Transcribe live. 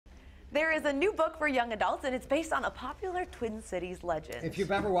There is a new book for young adults, and it's based on a popular Twin Cities legend. If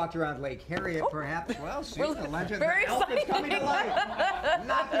you've ever walked around Lake Harriet, perhaps, well, see, the legend, very the elf is coming to life.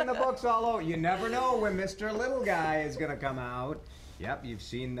 Knocking the books all over. You never know when Mr. Little Guy is going to come out. Yep, you've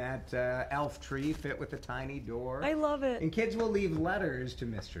seen that elf tree fit with the tiny door. I love it. And kids will leave letters to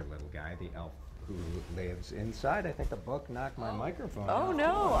Mr. Little Guy, the elf who lives inside. I think the book knocked my microphone out. Oh,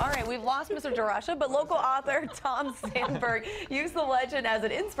 no. All right, we've lost Mr. DeRusha, but local author Thom Sandberg used the legend as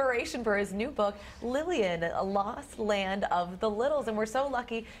an inspiration for his new book, Lylian, A Lost Land of the Littles. And we're so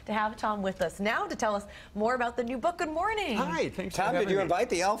lucky to have Thom with us now to tell us more about the new book. Good morning. Hi, thanks for Tom, having did you me. invite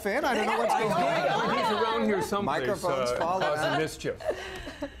the elf in? I don't know what's going on. He's around here someplace. Microphones fall causing out. mischief.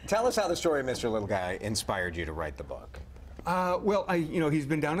 Tell us how the story of Mr. Little Guy inspired you to write the book. Well, he's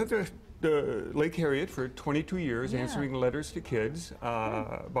been down at the Lake Harriet for 22 years, answering letters to kids,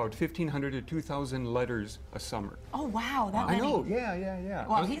 about 1,500 to 2,000 letters a summer. Oh, wow, that many. I know, yeah.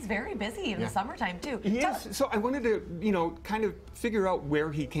 Well, he's very busy in the summertime, too. Yes, so I wanted to, kind of figure out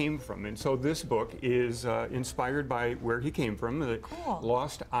where he came from. And so this book is inspired by where he came from, the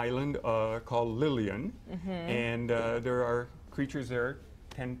lost island called Lylian. And there are creatures there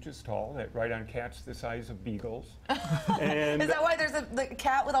 10 inches tall that ride on cats the size of beagles. And is that why there's the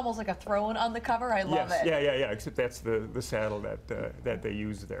cat with almost like a throne on the cover? I love it. Yeah, except that's the saddle that they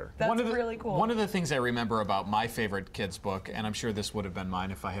use there. That's really cool. One of the things I remember about my favorite kids book, and I'm sure this would have been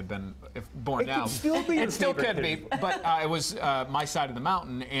mine if I had been born now. It still could be, but it was My Side of the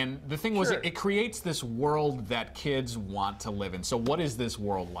Mountain, and the thing was it creates this world that kids want to live in. So what is this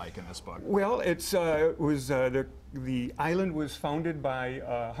world like in this book? Well, the island was founded by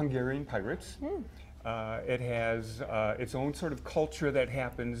Hungarian pirates. It has its own sort of culture that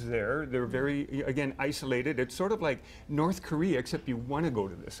happens there. They're very, again, isolated. It's sort of like North Korea, except you want to go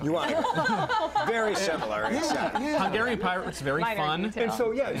to this island. You want very similar. Hungarian pirates, very fun. And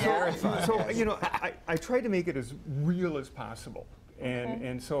so, I try to make it as real as possible.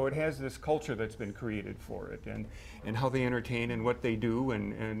 And so it has this culture that's been created for it, and how they entertain and what they do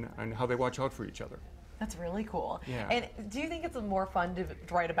and how they watch out for each other. That's really cool. Yeah. And do you think it's more fun to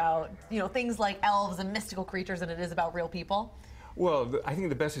write about, things like elves and mystical creatures than it is about real people? Well, I think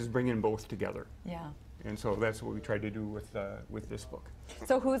the best is bringing both together. Yeah. And so that's what we tried to do with this book.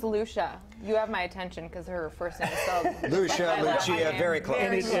 So who's Lucia? You have my attention because her first name is so... Lucia, very close.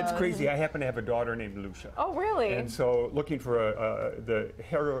 And it's crazy. I happen to have a daughter named Lucia. Oh, really? And so looking for the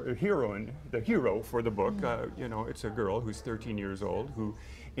hero for the book, it's a girl who's 13 years old who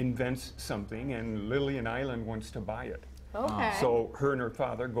invents something, and Lylian Island wants to buy it. Okay. So her and her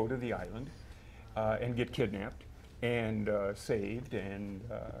father go to the island and get kidnapped and saved, and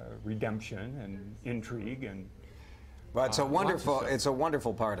redemption and intrigue and. Well, it's a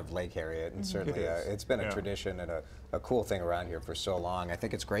wonderful part of Lake Harriet, and certainly it's been a tradition and a cool thing around here for so long. I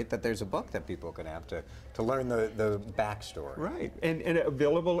think it's great that there's a book that people can have to learn the backstory. Right, and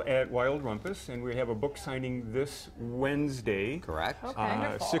available at Wild Rumpus, and we have a book signing this Wednesday. Correct.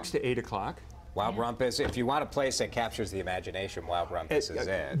 6 to 8 o'clock. Wild Rumpus, if you want a place that captures the imagination, Wild Rumpus is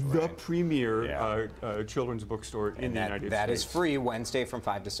it. The premier children's bookstore in the United States. That is free Wednesday from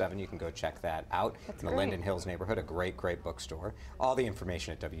 5 to 7. You can go check that out in the Linden Hills neighborhood. A great bookstore. All the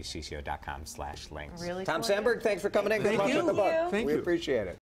information at WCCO.com/links. Really Thom cool. Sandberg, thanks for coming in. Good luck with the book. Thank you. We appreciate it.